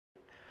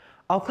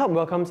Our club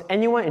welcomes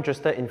anyone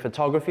interested in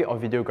photography or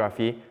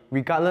videography,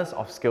 regardless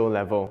of skill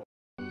level.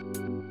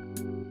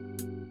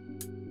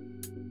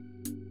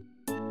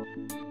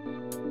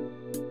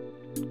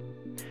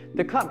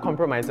 The club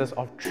comprises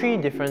of 3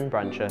 different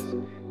branches,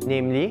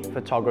 namely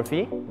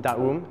photography,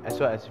 darkroom, as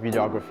well as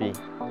videography.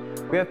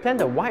 We have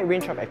planned a wide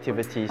range of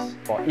activities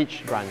for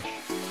each branch.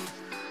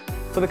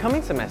 For the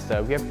coming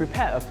semester, we have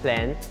prepared a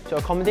plan to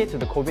accommodate to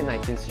the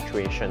COVID-19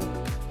 situation.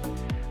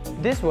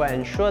 This will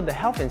ensure the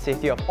health and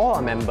safety of all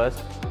our members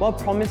while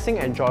promising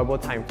an enjoyable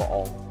time for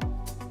all.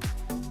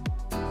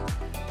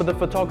 For the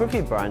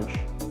photography branch,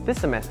 this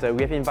semester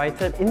we have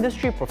invited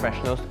industry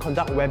professionals to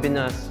conduct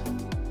webinars.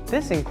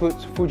 This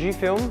includes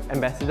Fujifilm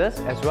ambassadors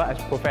as well as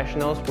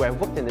professionals who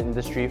have worked in the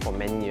industry for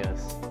many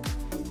years.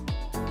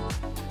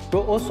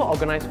 We'll also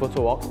organise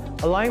photo walks,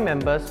 allowing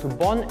members to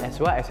bond as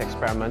well as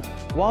experiment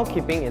while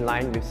keeping in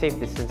line with safe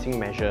distancing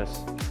measures.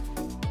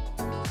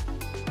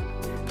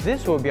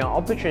 This will be an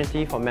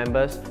opportunity for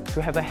members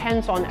to have a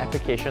hands-on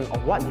application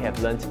of what they have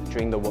learnt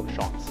during the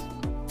workshops.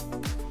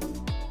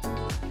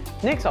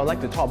 Next, I would like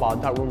to talk about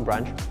our darkroom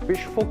branch, which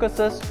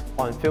focuses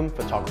on film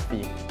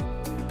photography.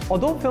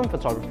 Although film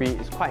photography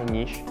is quite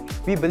niche,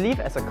 we believe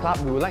as a club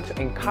we would like to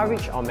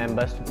encourage our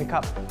members to pick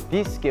up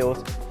these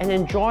skills and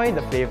enjoy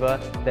the flavour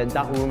that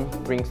darkroom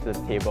brings to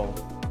the table.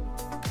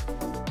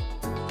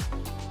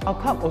 Our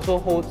club also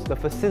holds the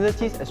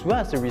facilities as well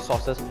as the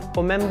resources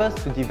for members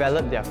to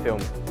develop their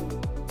film.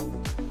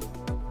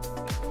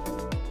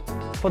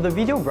 For the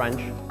video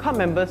branch, club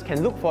members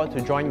can look forward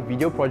to join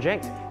video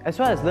projects as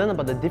well as learn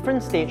about the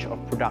different stage of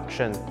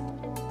production.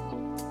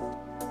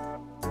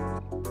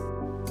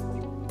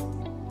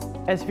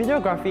 As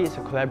videography is a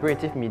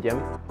collaborative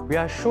medium, we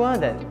are sure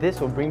that this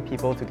will bring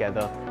people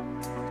together.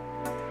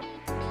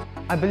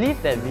 I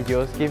believe that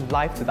videos give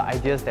life to the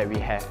ideas that we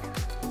have,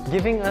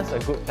 giving us a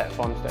good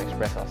platform to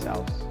express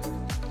ourselves.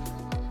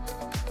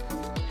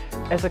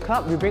 As a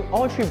club, we bring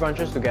all 3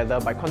 branches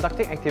together by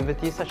conducting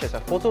activities such as a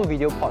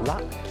photo-video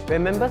potluck, where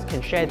members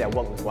can share their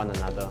work with one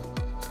another.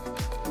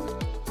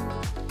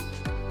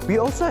 We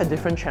also have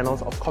different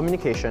channels of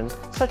communication,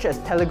 such as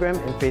Telegram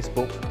and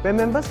Facebook, where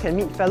members can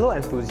meet fellow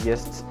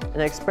enthusiasts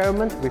and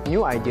experiment with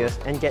new ideas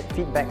and get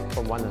feedback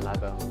from one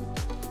another.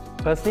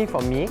 Personally,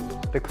 for me,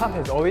 the club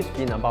has always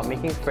been about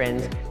making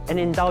friends and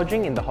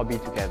indulging in the hobby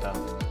together.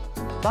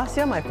 Last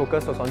year, my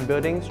focus was on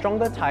building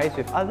stronger ties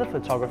with other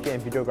photography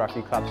and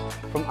videography clubs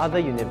from other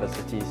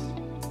universities.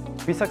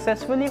 We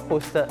successfully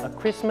hosted a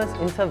Christmas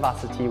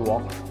inter-varsity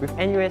walk with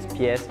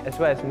NUSPS as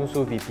well as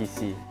NUSU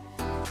VPC.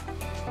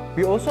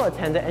 We also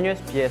attended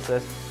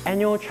NUSPS's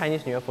annual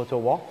Chinese New Year photo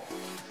walk,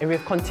 and we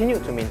have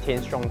continued to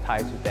maintain strong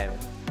ties with them.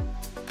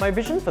 My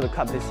vision for the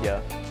club this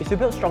year is to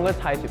build stronger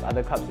ties with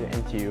other clubs in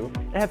NTU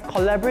and have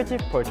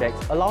collaborative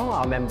projects allowing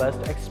our members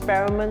to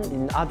experiment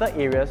in other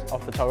areas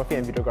of photography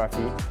and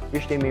videography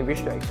which they may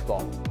wish to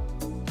explore.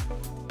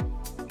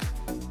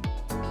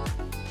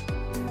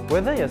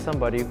 Whether you're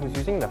somebody who's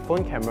using the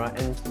phone camera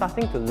and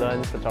starting to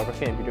learn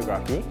photography and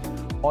videography,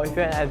 or if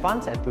you're an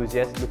advanced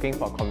enthusiast looking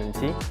for a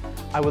community,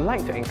 I would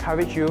like to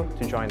encourage you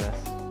to join us.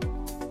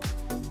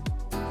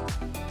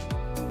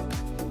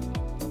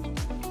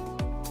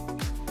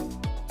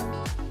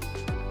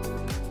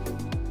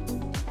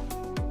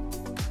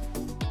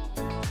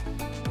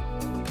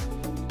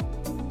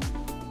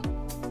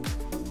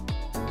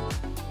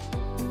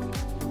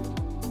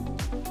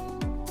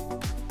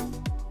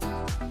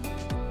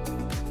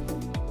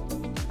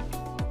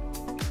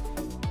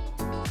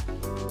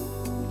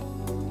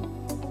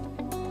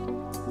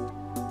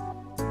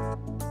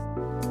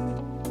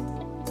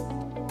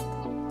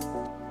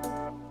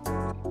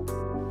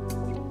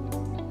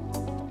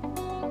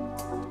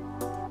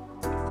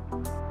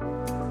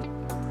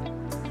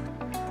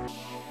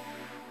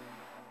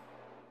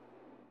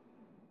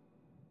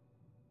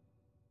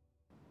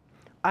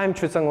 I'm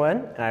Chu Seng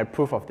Wen, and I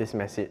approve of this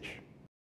message.